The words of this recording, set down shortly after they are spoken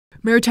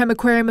Maritime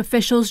Aquarium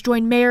officials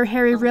joined Mayor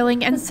Harry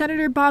Rilling and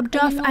Senator Bob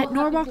Duff at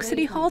Norwalk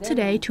City Hall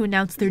today to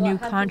announce their new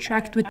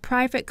contract with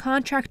private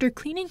contractor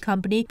cleaning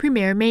company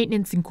Premier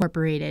Maintenance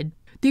Incorporated.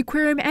 The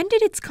aquarium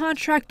ended its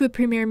contract with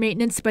Premier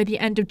Maintenance by the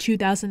end of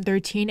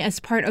 2013 as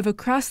part of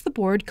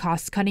across-the-board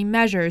cost-cutting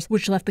measures,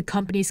 which left the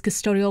company's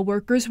custodial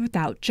workers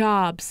without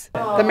jobs.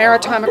 The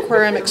Maritime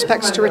Aquarium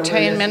expects to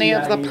retain many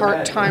of the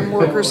part-time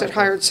workers it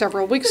hired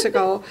several weeks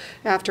ago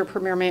after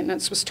Premier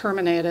Maintenance was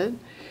terminated.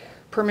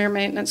 Premier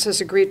Maintenance has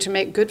agreed to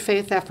make good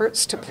faith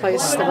efforts to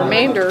place the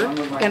remainder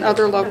in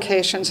other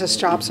locations as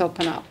jobs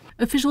open up.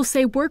 Officials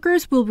say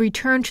workers will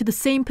return to the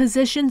same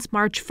positions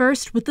March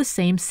 1st with the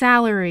same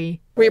salary.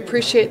 We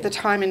appreciate the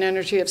time and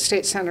energy of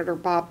State Senator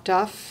Bob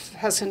Duff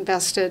has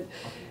invested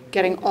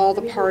getting all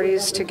the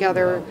parties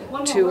together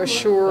to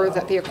assure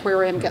that the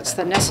aquarium gets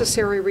the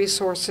necessary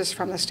resources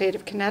from the state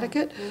of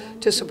Connecticut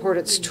to support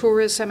its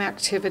tourism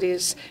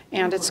activities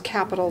and its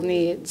capital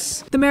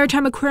needs. The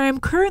Maritime Aquarium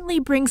currently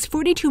brings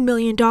 $42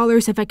 million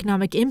of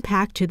economic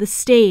impact to the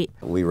state.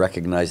 We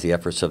recognize the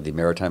efforts of the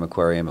Maritime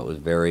Aquarium. It was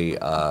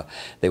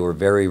they were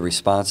very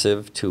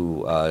responsive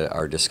to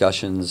our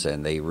discussions,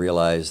 and they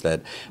realized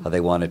that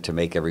they wanted to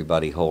make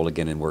everybody whole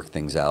again and work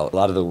things out. A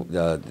lot of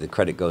the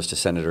credit goes to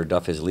Senator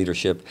Duff, his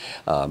leadership.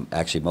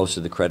 Actually, most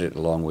of the credit,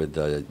 along with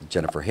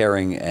Jennifer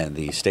Herring and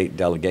the state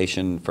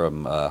delegation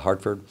from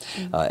Hartford,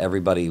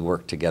 everybody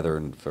worked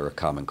together for a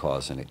common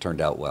cause, and it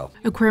turned out well.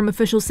 Aquarium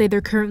officials say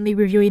they're currently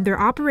reviewing their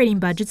operating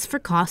budgets for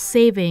cost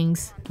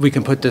savings. We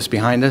can put this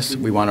behind us.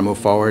 We want to move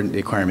forward. The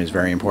aquarium is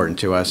very important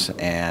to us,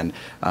 and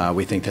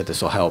we think that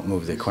this will help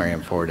move the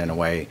aquarium forward in a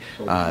way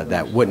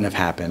that wouldn't have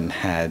happened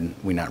had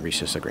we not reached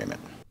this agreement.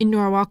 In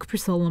Norwalk,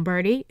 Priscilla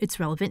Lombardi,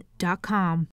 It'sRelevant.com.